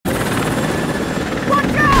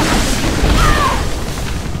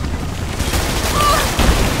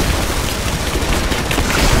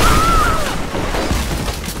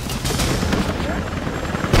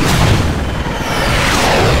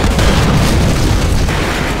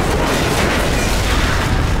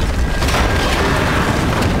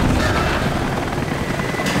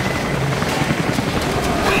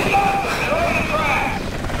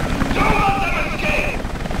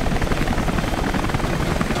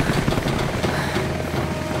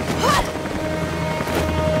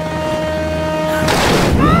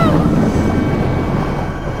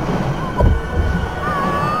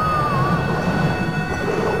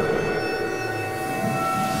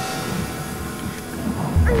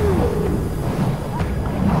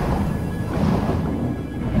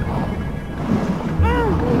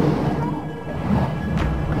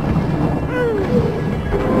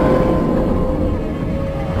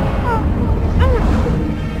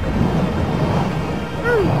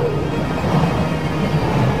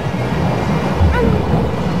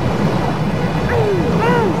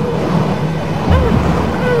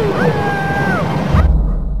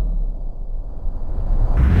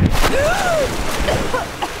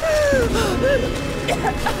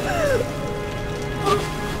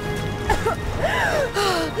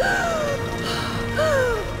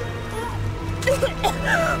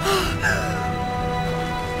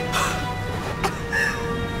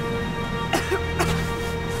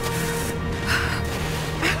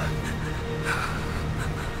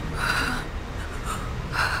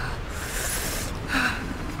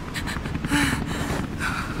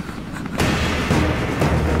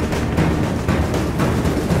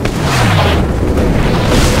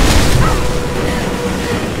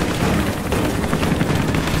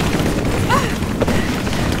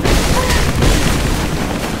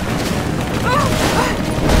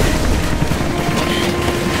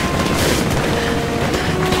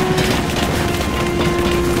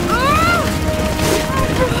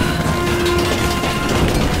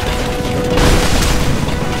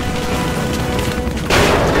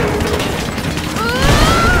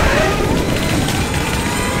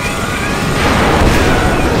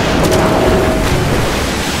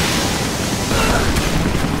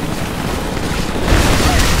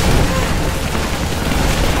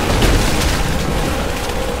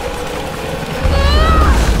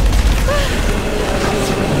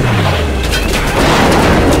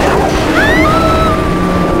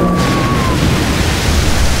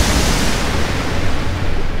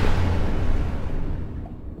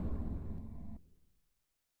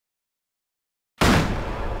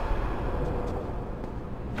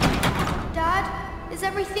Is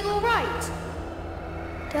everything all right?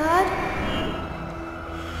 Dad?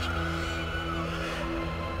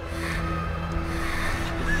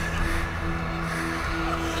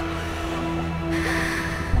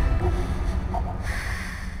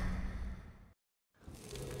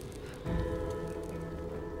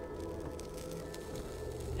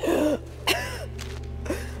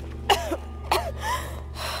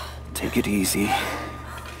 Take it easy.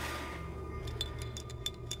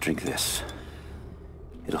 Drink this.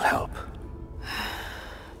 It'll help.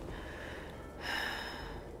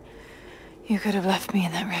 You could have left me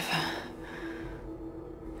in that river.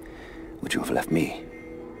 Would you have left me?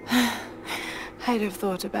 I'd have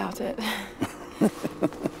thought about it.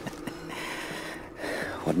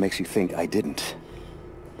 What makes you think I didn't?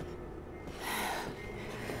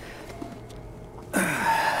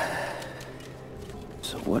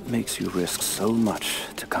 So what makes you risk so much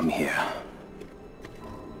to come here?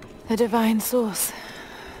 The divine source.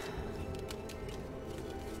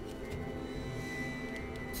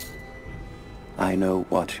 I know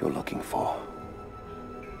what you're looking for.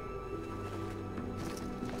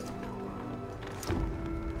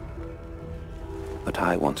 But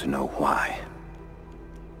I want to know why.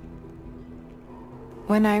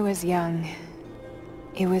 When I was young,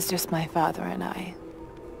 it was just my father and I.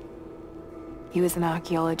 He was an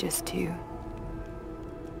archaeologist too.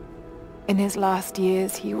 In his last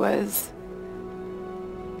years, he was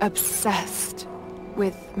obsessed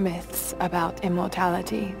with myths about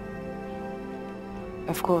immortality.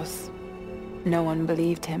 Of course, no one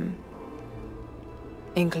believed him,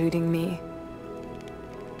 including me.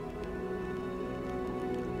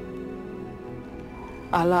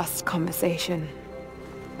 Our last conversation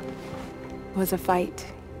was a fight.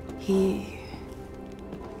 He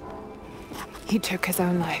took his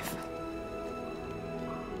own life.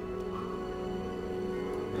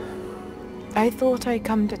 I thought I'd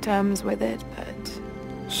come to terms with it, but...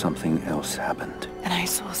 Something else happened. And I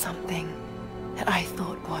saw something that I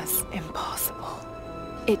thought was impossible.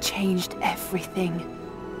 It changed everything.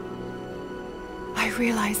 I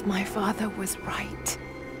realized my father was right.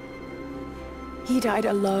 He died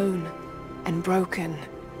alone and broken.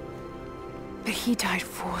 But he died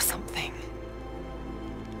for something.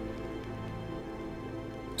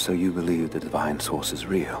 So you believe the divine source is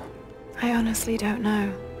real? I honestly don't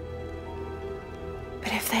know.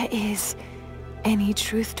 But if there is any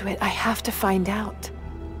truth to it, I have to find out.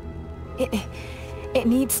 It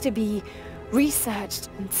needs to be researched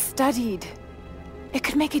and studied. It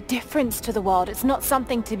could make a difference to the world. It's not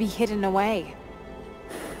something to be hidden away.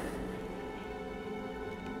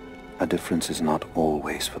 A difference is not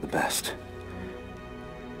always for the best.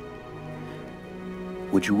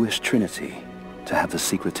 Would you wish Trinity to have the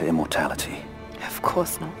secret to immortality? Of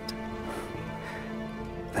course not.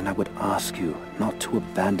 Then I would ask you not to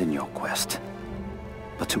abandon your quest,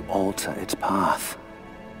 but to alter its path.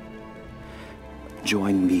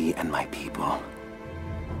 Join me and my people.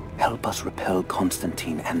 Help us repel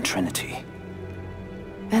Constantine and Trinity.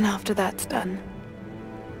 Then after that's done...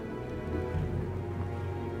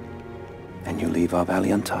 And you leave our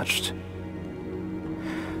valley untouched.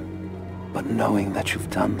 But knowing that you've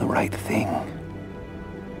done the right thing.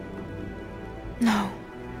 No.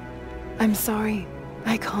 I'm sorry.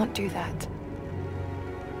 I can't do that.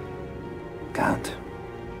 Can't.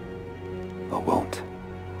 Or won't.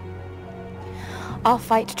 I'll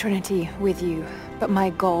fight Trinity with you, but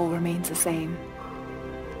my goal remains the same.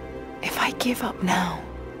 If I give up now...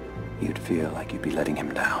 You'd feel like you'd be letting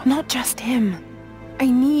him down. Not just him. I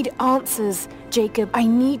need answers, Jacob. I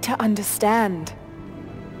need to understand.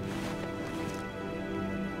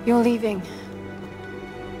 You're leaving.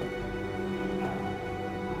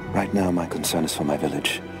 Right now, my concern is for my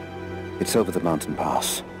village. It's over the mountain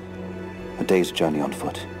pass. A day's journey on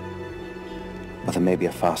foot. But there may be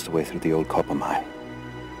a faster way through the old copper mine.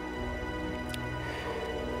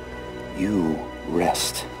 You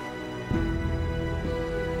rest.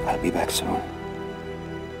 I'll be back soon.